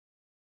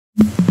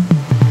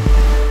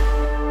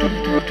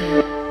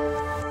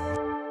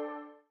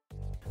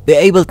The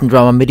Ableton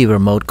Drummer MIDI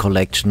remote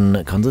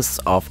collection consists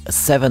of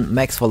 7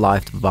 Max for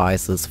Live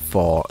devices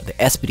for the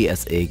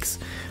SPD-SX,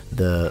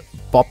 the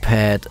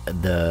BopPad,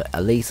 the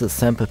Alesis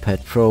Sample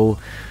Pad Pro,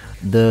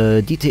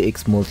 the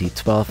DTX Multi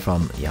 12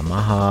 from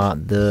Yamaha,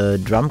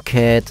 the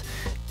Drumkat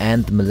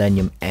and the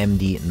Millennium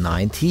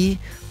MD90,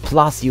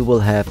 plus you will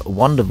have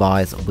one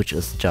device which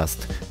is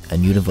just a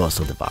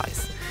universal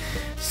device.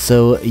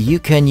 So you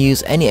can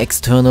use any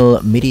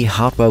external MIDI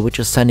hardware which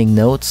is sending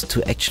notes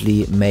to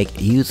actually make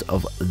use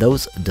of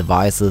those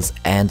devices,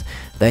 and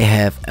they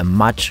have a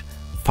much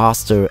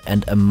faster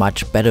and a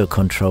much better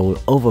control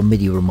over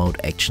MIDI remote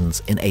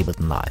actions in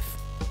Ableton Live.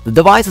 The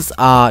devices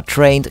are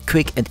trained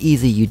quick and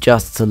easy. You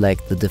just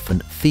select the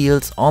different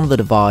fields on the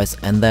device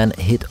and then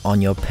hit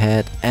on your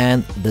pad,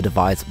 and the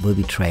device will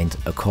be trained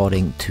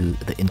according to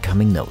the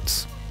incoming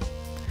notes.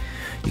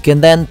 You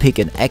can then pick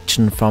an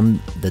action from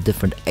the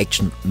different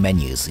action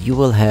menus. You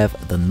will have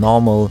the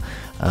normal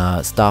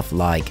stuff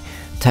like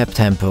tap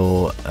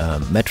tempo,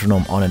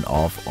 metronome on and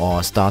off,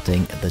 or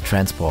starting the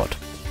transport.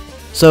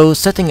 So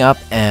setting up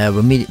a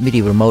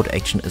MIDI remote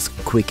action is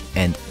quick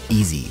and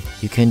easy.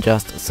 You can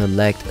just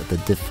select the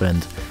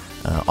different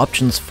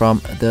options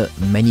from the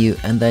menu,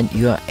 and then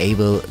you are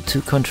able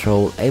to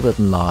control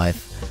Ableton Live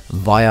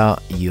via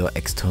your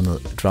external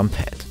drum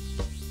pad.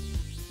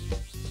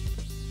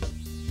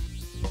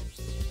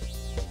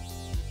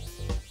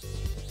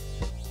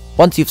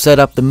 Once you've set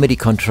up the MIDI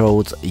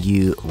controls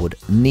you would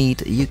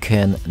need, you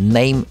can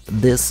name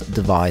this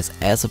device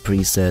as a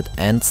preset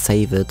and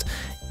save it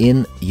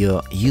in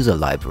your user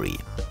library.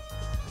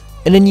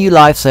 In a new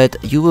live set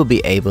you will be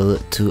able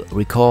to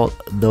recall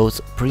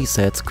those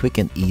presets quick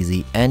and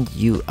easy, and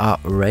you are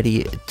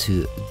ready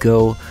to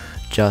go.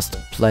 Just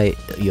play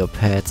your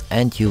pads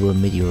and you will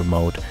MIDI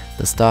remote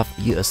the stuff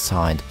you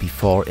assigned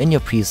before in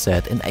your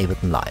preset in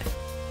Ableton Live.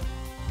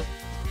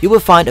 You will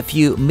find a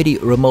few MIDI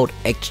remote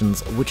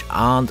actions which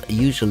aren't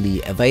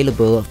usually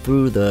available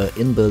through the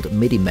inbuilt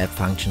MIDI map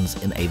functions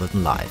in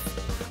Ableton Live.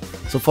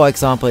 So for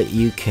example,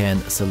 you can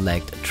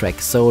select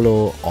track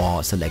solo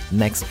or select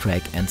next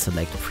track and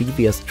select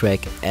previous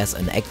track as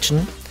an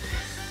action,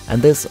 and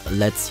this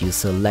lets you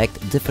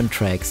select different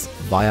tracks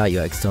via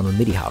your external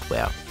MIDI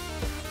hardware.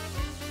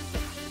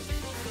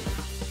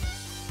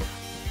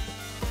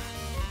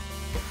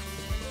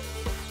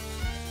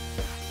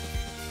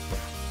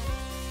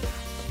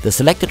 The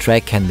selected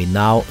track can be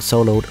now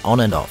soloed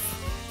on and off.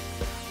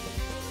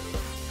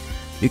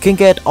 You can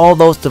get all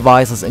those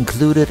devices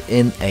included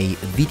in a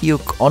video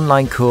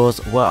online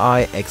course where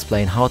I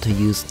explain how to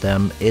use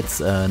them. It's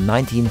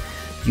 $19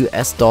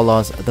 US.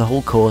 The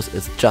whole course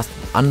is just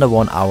under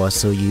 1 hour,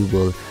 so you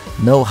will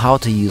know how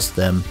to use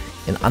them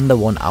in under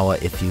 1 hour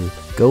if you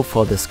go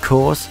for this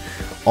course.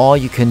 Or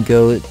you can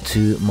go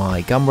to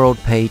my Gumroad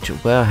page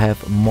where I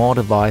have more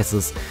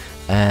devices,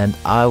 and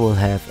I will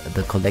have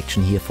the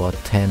collection here for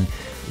 €10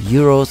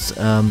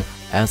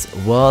 as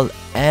well.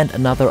 And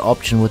another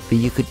option would be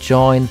you could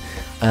join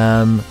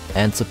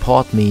and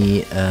support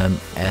me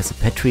as a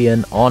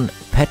Patreon on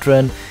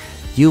Patreon.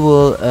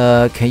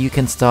 You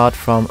can start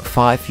from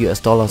 $5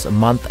 US a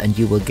month, and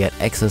you will get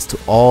access to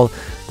all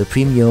the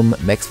premium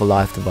Max for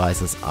Live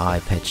devices I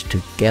patched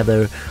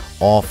together.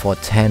 Or for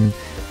 $10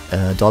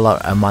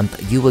 a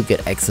month you will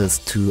get access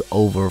to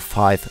over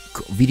 5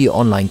 video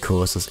online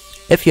courses.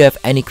 If you have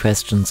any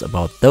questions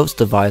about those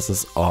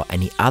devices or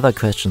any other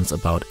questions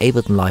about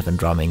Ableton Live and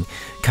drumming,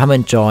 come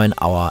and join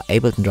our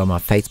Ableton Drummer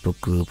Facebook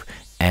group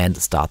and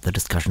start the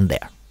discussion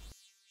there.